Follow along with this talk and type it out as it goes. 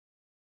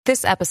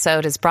This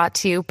episode is brought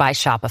to you by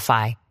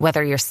Shopify.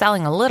 Whether you're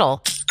selling a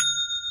little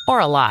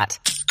or a lot,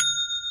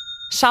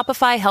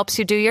 Shopify helps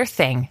you do your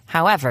thing,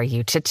 however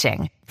you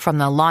cha-ching. From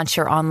the launch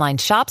your online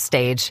shop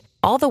stage,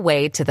 all the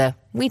way to the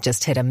we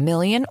just hit 1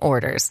 million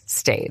orders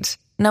stage.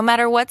 No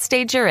matter what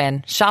stage you're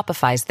in,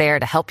 Shopify's there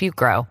to help you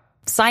grow.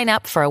 Sign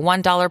up for a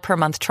 $1 per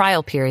month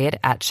trial period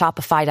at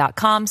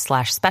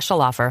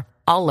shopify.com/special offer,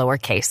 all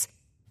lowercase.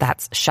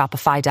 That's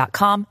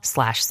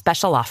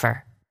shopify.com/special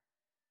offer.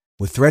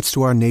 With threats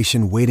to our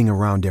nation waiting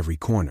around every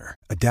corner,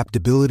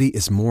 adaptability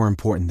is more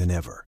important than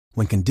ever.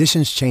 When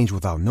conditions change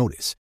without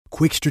notice,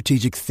 quick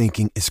strategic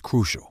thinking is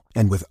crucial.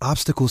 And with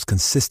obstacles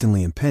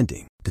consistently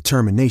impending,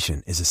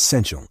 determination is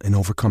essential in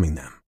overcoming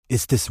them.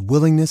 It's this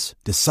willingness,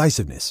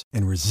 decisiveness,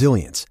 and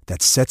resilience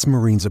that sets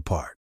Marines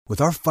apart. With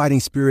our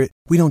fighting spirit,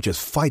 we don't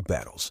just fight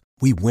battles,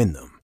 we win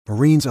them.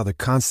 Marines are the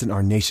constant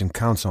our nation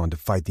counts on to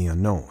fight the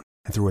unknown.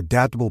 And through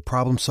adaptable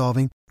problem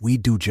solving, we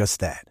do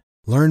just that.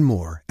 Learn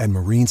more at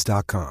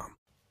marines.com.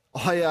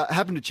 I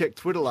happened to check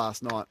Twitter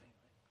last night,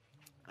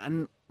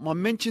 and my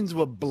mentions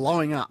were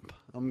blowing up.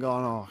 I'm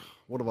going, oh,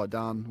 what have I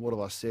done? What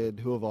have I said?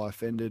 Who have I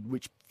offended?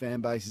 Which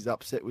fan base is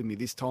upset with me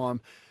this time?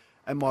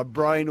 And my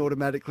brain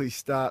automatically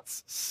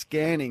starts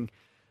scanning.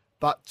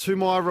 But to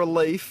my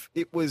relief,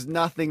 it was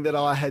nothing that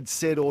I had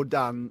said or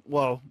done.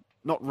 Well,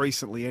 not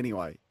recently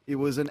anyway. It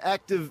was an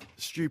act of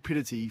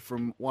stupidity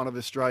from one of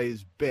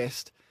Australia's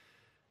best,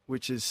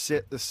 which has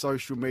set the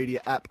social media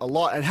app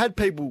alight and had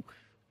people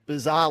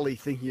bizarrely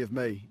thinking of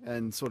me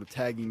and sort of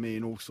tagging me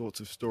in all sorts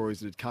of stories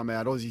that had come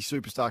out. Aussie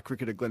superstar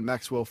cricketer Glenn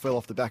Maxwell fell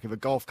off the back of a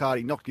golf cart.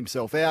 He knocked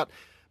himself out,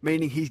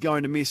 meaning he's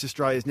going to miss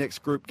Australia's next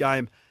group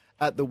game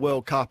at the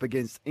World Cup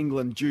against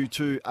England due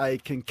to a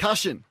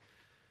concussion.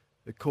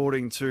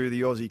 According to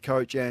the Aussie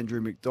coach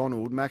Andrew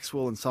McDonald,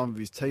 Maxwell and some of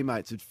his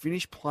teammates had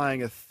finished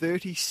playing a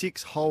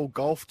 36-hole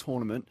golf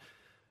tournament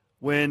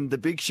when the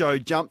Big Show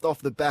jumped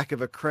off the back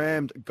of a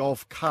crammed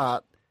golf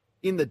cart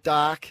in the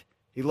dark.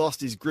 He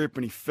lost his grip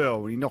and he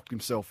fell and he knocked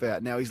himself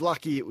out. Now, he's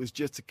lucky it was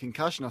just a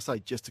concussion. I say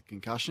just a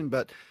concussion,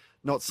 but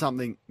not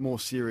something more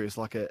serious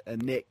like a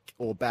neck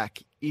or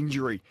back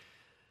injury.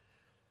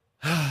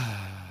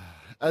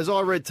 As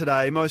I read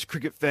today, most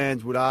cricket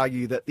fans would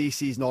argue that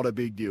this is not a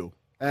big deal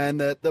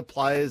and that the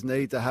players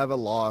need to have a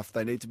life.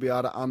 They need to be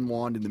able to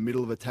unwind in the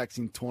middle of a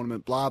taxing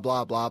tournament, blah,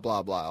 blah, blah,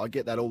 blah, blah. I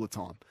get that all the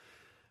time.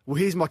 Well,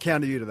 here's my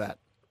counter view to that.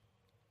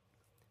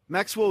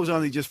 Maxwell was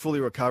only just fully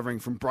recovering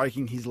from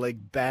breaking his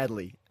leg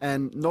badly,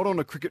 and not on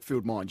a cricket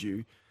field, mind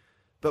you,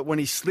 but when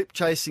he slipped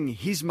chasing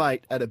his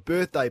mate at a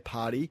birthday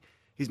party,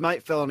 his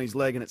mate fell on his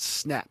leg and it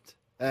snapped.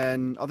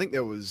 And I think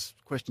there was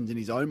questions in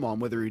his own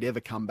mind whether he'd ever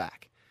come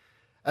back.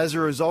 As a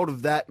result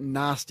of that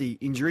nasty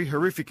injury,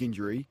 horrific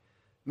injury,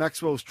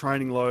 Maxwell's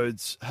training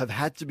loads have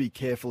had to be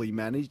carefully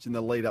managed in the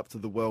lead up to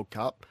the World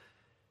Cup.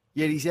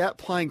 Yet he's out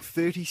playing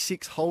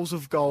 36 holes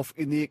of golf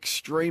in the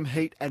extreme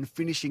heat and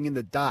finishing in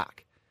the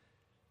dark.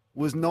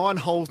 Was 9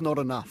 holes not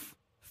enough?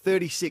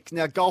 36.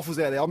 Now, golfers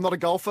out there, I'm not a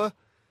golfer.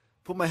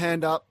 Put my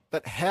hand up.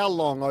 But how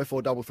long,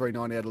 0433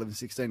 90 out 11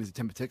 16 is a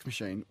temper text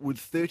machine, would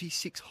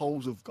 36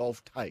 holes of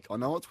golf take? I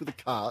know it's with a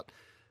cart,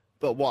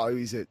 but what,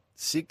 is it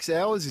 6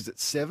 hours? Is it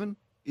 7?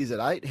 Is it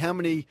 8? How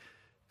many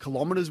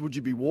kilometres would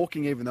you be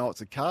walking even though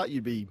it's a cart?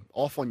 You'd be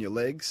off on your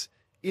legs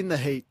in the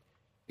heat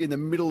in the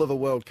middle of a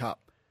World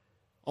Cup.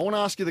 I want to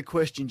ask you the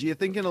question, do you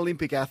think an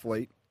Olympic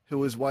athlete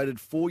who has waited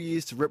 4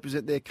 years to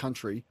represent their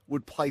country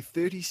would play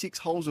 36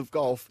 holes of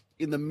golf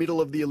in the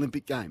middle of the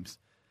Olympic Games?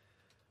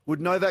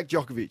 Would Novak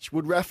Djokovic,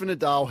 would Rafa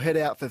Nadal head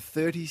out for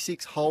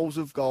 36 holes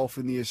of golf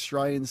in the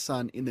Australian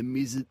sun in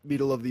the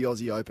middle of the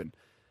Aussie Open?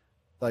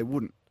 They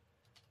wouldn't.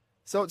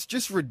 So it's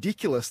just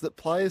ridiculous that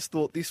players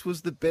thought this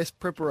was the best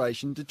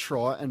preparation to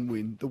try and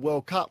win the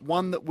World Cup,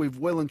 one that we've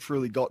well and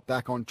truly got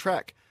back on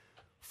track.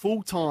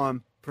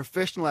 Full-time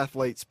professional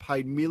athletes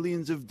paid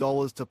millions of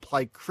dollars to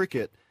play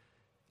cricket,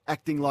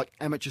 acting like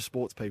amateur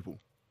sports people.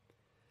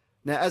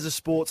 Now, as a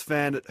sports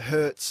fan, it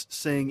hurts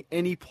seeing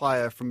any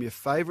player from your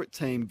favourite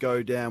team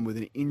go down with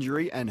an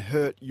injury and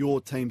hurt your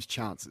team's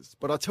chances.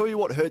 But I tell you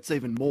what hurts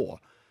even more.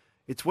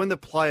 It's when the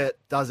player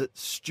does it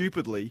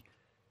stupidly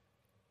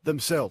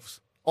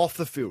themselves, off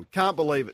the field. Can't believe it.